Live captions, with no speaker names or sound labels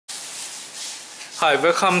Hi,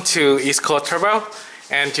 welcome to East Coast Travel,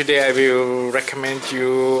 and today I will recommend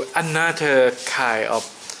you another kind of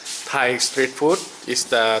Thai street food. It's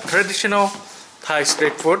the traditional Thai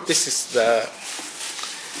street food. This is the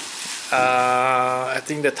I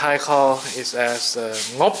think the Thai call is as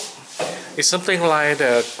ngop. It's something like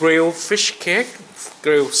the grilled fish cake,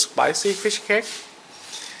 grilled spicy fish cake.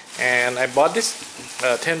 And I bought this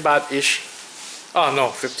 10 baht each. Oh no,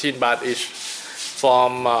 15 baht each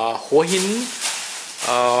from Hua Hin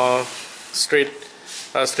street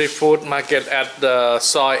food market at the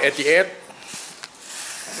Soy 88.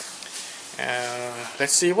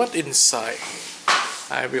 Let's see what inside.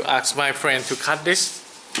 I will ask my friend to cut this.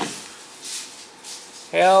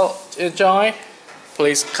 Hello, enjoy.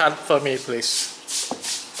 Please cut for me, please.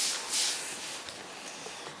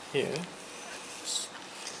 Here.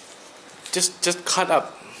 Just cut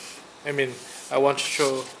up. I mean, I want to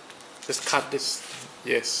show. Just cut this.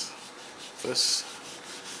 Yes. First,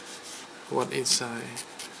 what inside?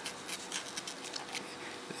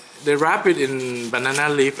 They wrap it in banana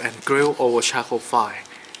leaf and grill over charcoal fire.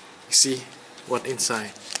 You see what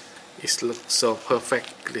inside? It looks so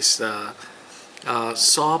perfect. This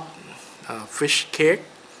soft fish cake.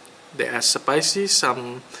 They add spicy,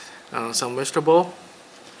 some vegetable,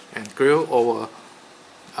 and grill over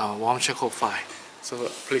warm charcoal fire. So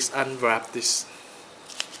please unwrap this.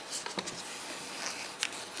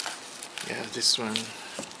 Yeah, this one.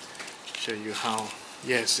 Show you how.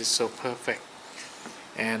 Yes, it's so perfect.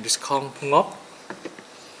 And this called ngop.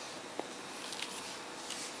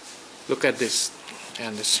 Look at this,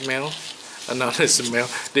 and the smell. Another smell.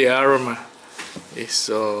 The aroma is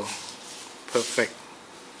so perfect.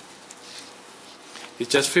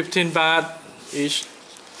 It's just 15 baht each.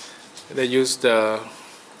 They use the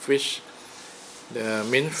fish, the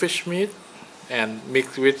minced fish meat, and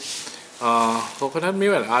mixed with coconut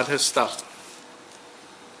milk and other stuff.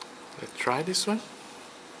 Let's try this one.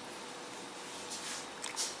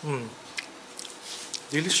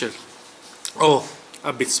 Delicious. Oh,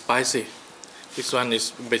 a bit spicy. This one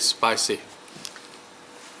is a bit spicy,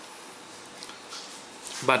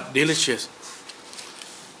 but delicious.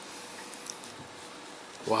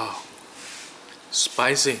 Wow,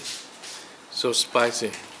 spicy, so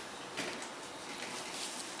spicy.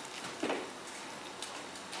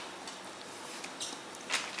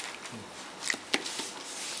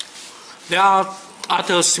 There are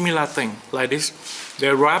other similar things like this. They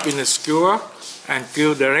wrap in a skewer and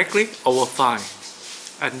grill directly over fire,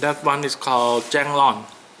 and that one is called Jang Lon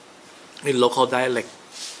in local dialect.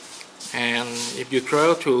 And if you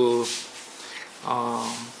travel to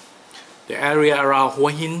the area around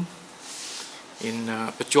Hua Hin in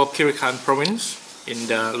Prachuap Khiri Khan province, in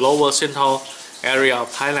the lower central area of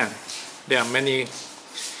Thailand, there are many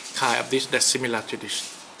kind of dish that's similar to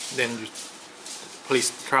this. Then you please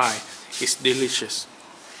try. It's delicious.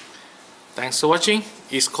 Thanks for watching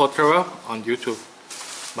East Coast Travel on YouTube.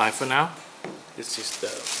 Bye for now. This is the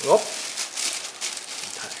ngop.